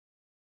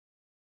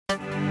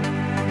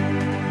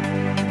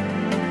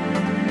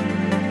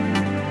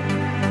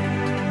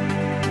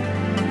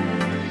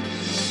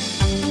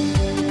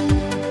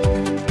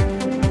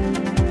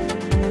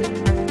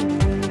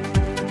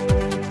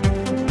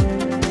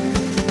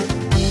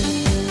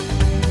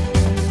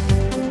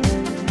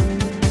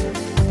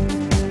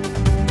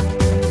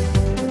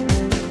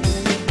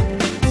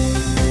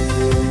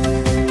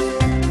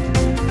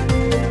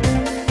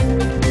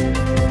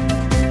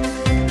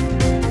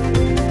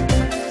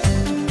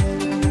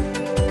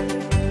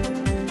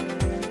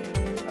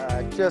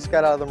just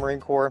got out of the Marine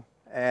Corps,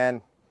 and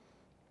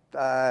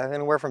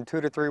anywhere from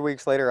 2 to 3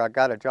 weeks later, I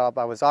got a job.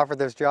 I was offered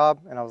this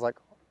job, and I was like,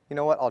 you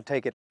know what, I'll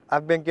take it.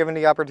 I've been given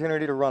the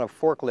opportunity to run a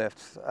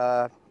forklift,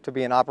 to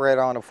be an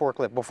operator on a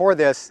forklift. Before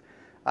this,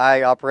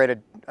 I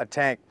operated a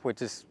tank,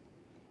 which is,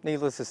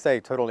 needless to say,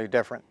 totally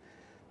different.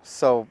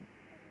 So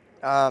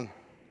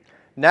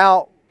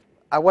now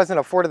I wasn't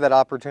afforded that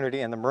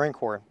opportunity in the Marine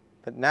Corps,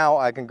 but now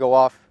I can go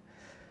off,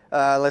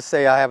 let's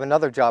say I have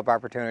another job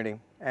opportunity,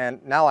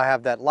 and now I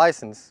have that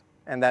license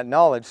and that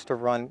knowledge to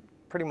run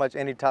pretty much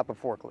any type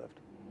of forklift.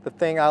 The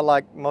thing I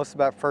like most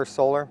about First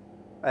Solar,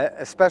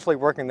 especially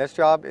working this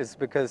job, is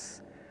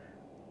because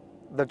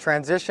the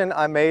transition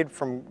I made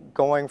from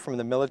going from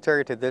the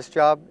military to this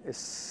job is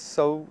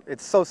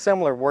it's so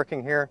similar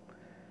working here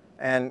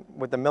and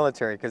with the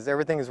military, because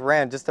everything is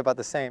ran just about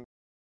the same.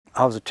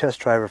 I was a test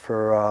driver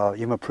for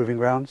Yuma Proving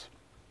Grounds.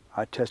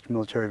 I test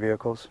military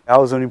vehicles. I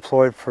was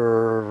unemployed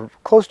for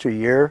close to a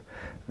year.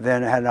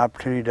 Then I had an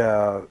opportunity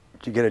to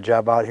get a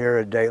job out here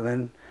at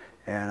Dayton,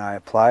 and I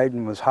applied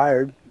and was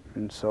hired,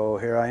 and so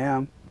here I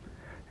am,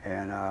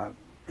 and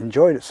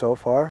enjoyed it so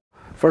far.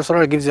 First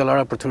Solar gives you a lot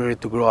of opportunity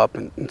to grow up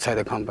inside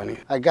the company.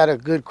 I got a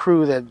good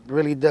crew that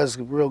really does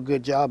a real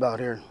good job out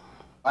here.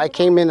 I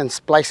came in and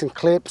splicing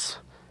clips,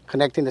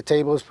 connecting the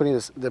tables, putting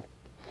the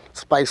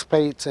splice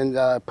plates,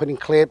 and putting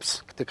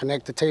clips to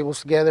connect the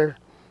tables together.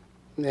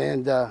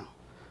 And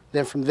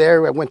then from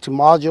there, I went to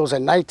modules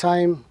at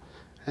nighttime,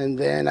 and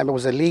then I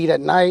was a lead at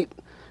night.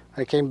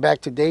 I came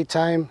back to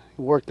daytime,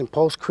 worked in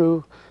post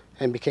crew,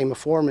 and became a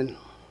foreman.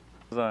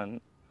 I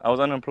was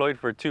unemployed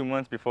for 2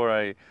 months before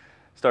I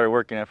started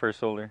working at First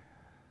Solar.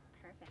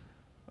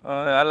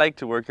 I like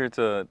to work here. It's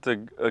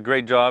a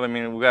great job. I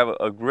mean, we have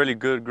a really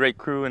great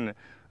crew and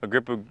a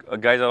group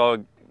of guys that all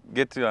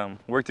get to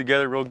work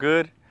together real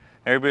good.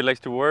 Everybody likes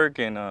to work,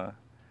 and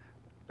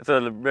it's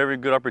a very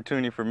good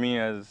opportunity for me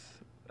as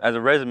a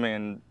resume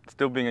and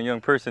still being a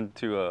young person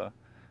to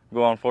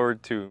go on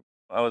forward to.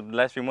 The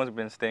last few months I've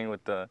been staying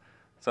with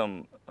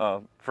some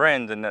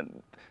friends, and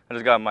I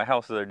just got my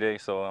house the other day,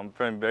 so I'm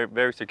feeling very,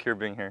 very secure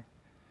being here.